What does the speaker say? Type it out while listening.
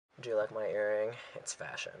Do you like my earring? It's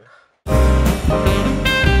fashion.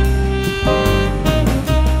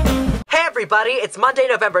 Hey everybody, it's Monday,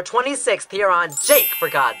 November 26th here on Jake, for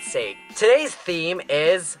God's sake. Today's theme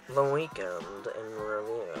is the weekend in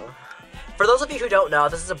review. For those of you who don't know,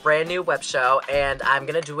 this is a brand new web show, and I'm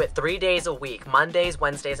gonna do it 3 days a week, Mondays,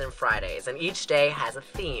 Wednesdays, and Fridays, and each day has a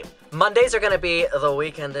theme. Mondays are gonna be the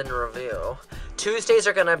weekend in review. Tuesdays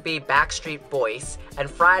are gonna be Backstreet Boys, and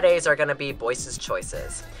Fridays are gonna be Boyce's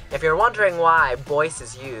Choices. If you're wondering why Boyce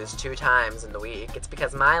is used 2 times in the week, it's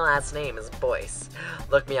because my last name is Boyce.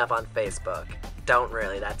 Look me up on Facebook. Don't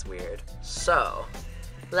really, that's weird. So,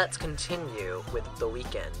 let's continue with the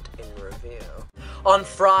weekend in review. On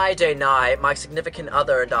Friday night, my significant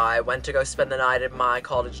other and I went to go spend the night in my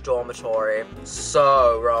college dormitory.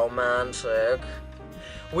 So romantic.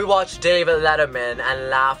 We watched David Letterman and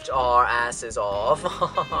laughed our asses off.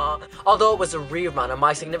 Although it was a rerun and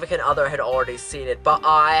my significant other had already seen it, but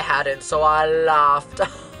I hadn't, so I laughed.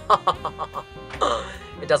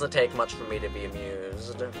 It doesn't take much for me to be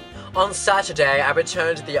amused. On Saturday, I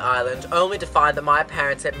returned to the island only to find that my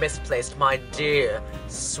parents had misplaced my dear,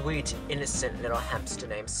 sweet, innocent little hamster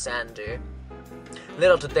named Sandy.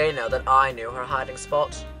 Little did they know that I knew her hiding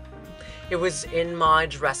spot. It was in my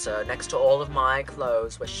dresser, next to all of my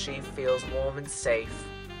clothes, where she feels warm and safe,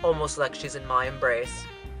 almost like she's in my embrace.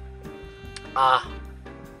 Ah,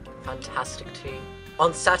 fantastic tea.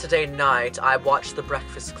 On Saturday night, I watched The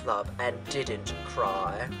Breakfast Club and didn't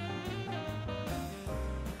cry.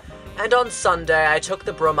 And on Sunday, I took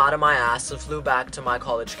the broom out of my ass and flew back to my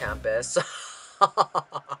college campus.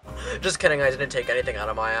 Just kidding, I didn't take anything out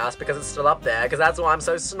of my ass because it's still up there, because that's why I'm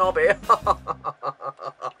so snobby.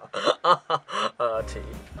 Tea.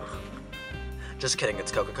 Just kidding,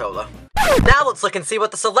 it's Coca-Cola. Now let's look and see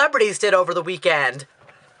what the celebrities did over the weekend.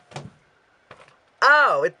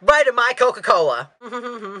 Oh, it's right in my Coca-Cola.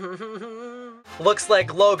 Looks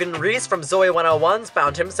like Logan Reese from Zoe 101's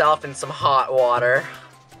found himself in some hot water.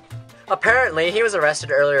 Apparently, he was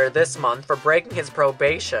arrested earlier this month for breaking his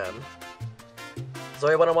probation.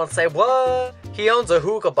 Zoe 101 say, what? He owns a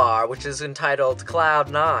hookah bar, which is entitled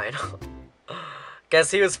Cloud 9.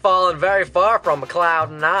 Guess he was falling very far from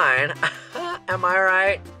Cloud 9. Am I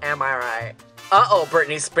right? Am I right? Uh-oh,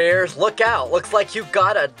 Britney Spears, look out. Looks like you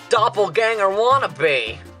got a doppelganger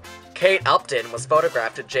wannabe. Kate Upton was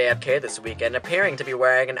photographed at JFK this weekend, appearing to be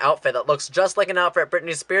wearing an outfit that looks just like an outfit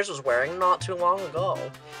Britney Spears was wearing not too long ago.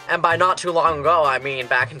 And by not too long ago, I mean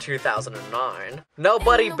back in 2009.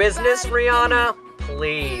 Nobody business, Rihanna?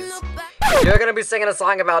 Please. If you're gonna be singing a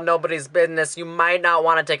song about nobody's business, you might not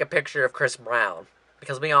want to take a picture of Chris Brown.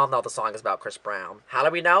 Because we all know the song is about Chris Brown. How do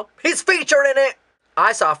we know? He's featured in it!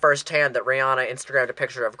 I saw firsthand that Rihanna Instagrammed a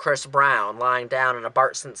picture of Chris Brown lying down in a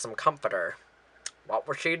Bart Simpson comforter. What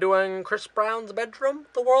was she doing in Chris Brown's bedroom?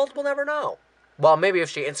 The world will never know. Well, maybe if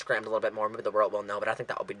she Instagrammed a little bit more, maybe the world will know, but I think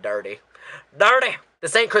that would be dirty. Dirty!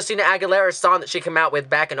 This ain't Christina Aguilera's song that she came out with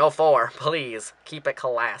back in 2004. Please, keep it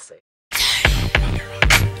classy.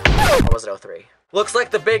 Or was it 2003? Looks like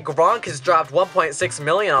the big Gronk has dropped $1.6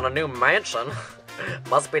 million on a new mansion.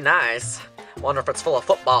 Must be nice. Wonder if it's full of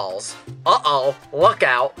footballs. Uh-oh, look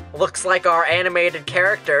out. Looks like our animated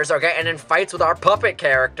characters are getting in fights with our puppet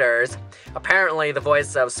characters. Apparently, the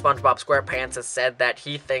voice of SpongeBob SquarePants has said that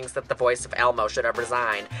he thinks that the voice of Elmo should have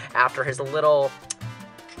resigned after his little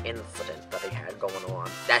incident that he had going on.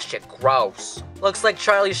 That shit gross. Looks like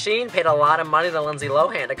Charlie Sheen paid a lot of money to Lindsay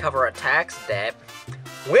Lohan to cover a tax debt.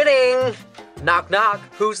 Winning! Knock knock,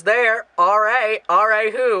 who's there? R.A.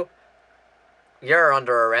 R.A. who? You're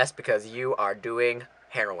under arrest because you are doing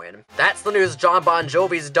heroin. That's the news John Bon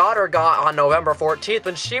Jovi's daughter got on November 14th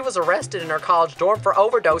when she was arrested in her college dorm for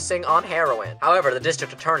overdosing on heroin. However, the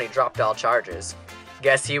district attorney dropped all charges.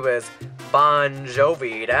 Guess he was Bon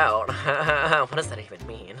Jovi'd out. What does that even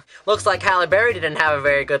mean? Looks like Halle Berry didn't have a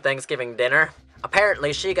very good Thanksgiving dinner.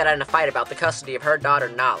 Apparently, she got in a fight about the custody of her daughter,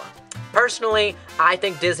 Nala. Personally, I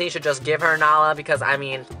think Disney should just give her Nala because, I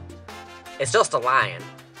mean, it's just a lion.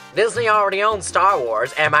 Disney already owns Star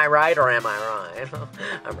Wars. Am I right or am I right?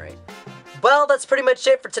 I'm right. Well, that's pretty much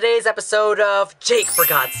it for today's episode of Jake, for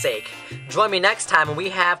God's sake. Join me next time when we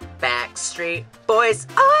have Backstreet Boys.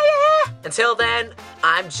 Oh yeah! Until then,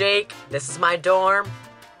 I'm Jake, this is my dorm,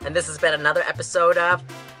 and this has been another episode of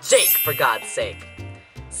Jake, for God's sake.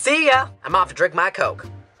 See ya! I'm off to drink my Coke.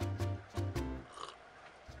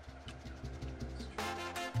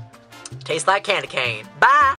 Tastes like candy cane. Bye!